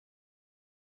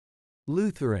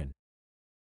Lutheran.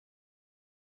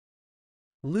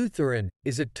 Lutheran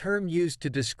is a term used to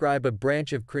describe a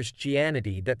branch of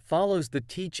Christianity that follows the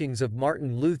teachings of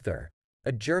Martin Luther,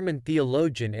 a German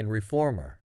theologian and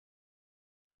reformer.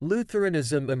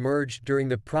 Lutheranism emerged during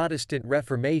the Protestant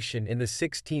Reformation in the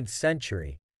 16th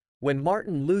century, when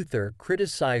Martin Luther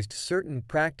criticized certain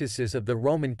practices of the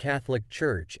Roman Catholic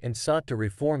Church and sought to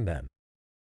reform them.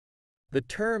 The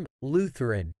term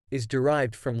Lutheran is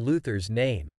derived from Luther's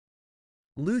name.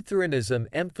 Lutheranism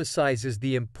emphasizes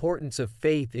the importance of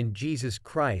faith in Jesus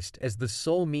Christ as the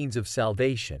sole means of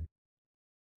salvation.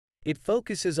 It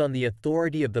focuses on the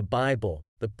authority of the Bible,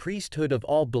 the priesthood of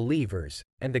all believers,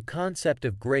 and the concept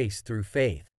of grace through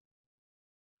faith.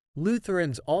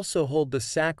 Lutherans also hold the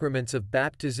sacraments of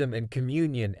baptism and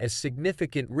communion as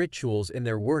significant rituals in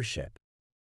their worship.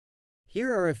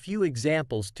 Here are a few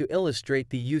examples to illustrate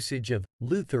the usage of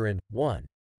Lutheran. 1.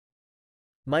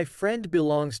 My friend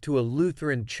belongs to a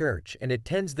Lutheran church and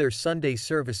attends their Sunday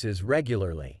services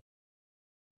regularly.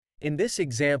 In this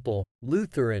example,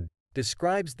 Lutheran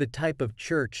describes the type of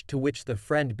church to which the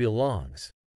friend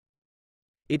belongs.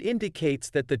 It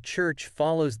indicates that the church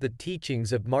follows the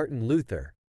teachings of Martin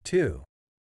Luther. 2.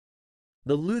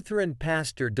 The Lutheran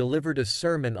pastor delivered a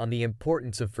sermon on the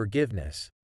importance of forgiveness.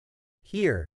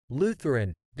 Here,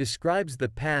 Lutheran describes the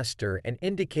pastor and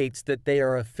indicates that they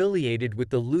are affiliated with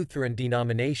the Lutheran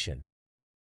denomination.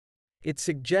 It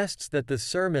suggests that the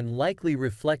sermon likely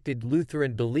reflected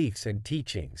Lutheran beliefs and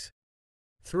teachings.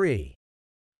 3.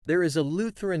 There is a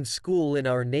Lutheran school in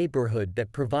our neighborhood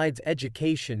that provides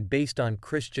education based on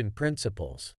Christian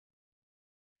principles.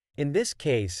 In this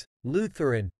case,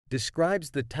 Lutheran describes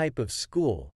the type of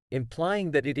school,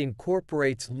 implying that it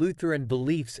incorporates Lutheran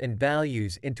beliefs and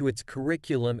values into its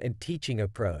curriculum and teaching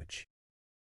approach.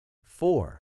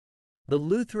 4. The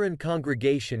Lutheran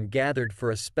congregation gathered for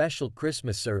a special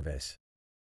Christmas service.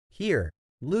 Here,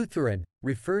 Lutheran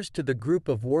refers to the group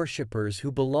of worshipers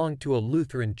who belong to a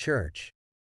Lutheran church.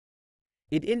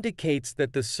 It indicates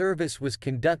that the service was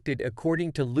conducted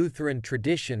according to Lutheran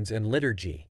traditions and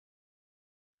liturgy.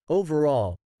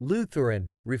 Overall, Lutheran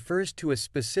refers to a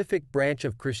specific branch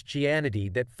of Christianity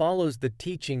that follows the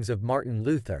teachings of Martin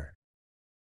Luther.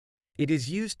 It is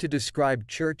used to describe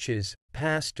churches,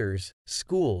 pastors,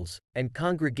 schools, and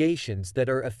congregations that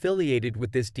are affiliated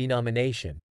with this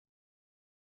denomination.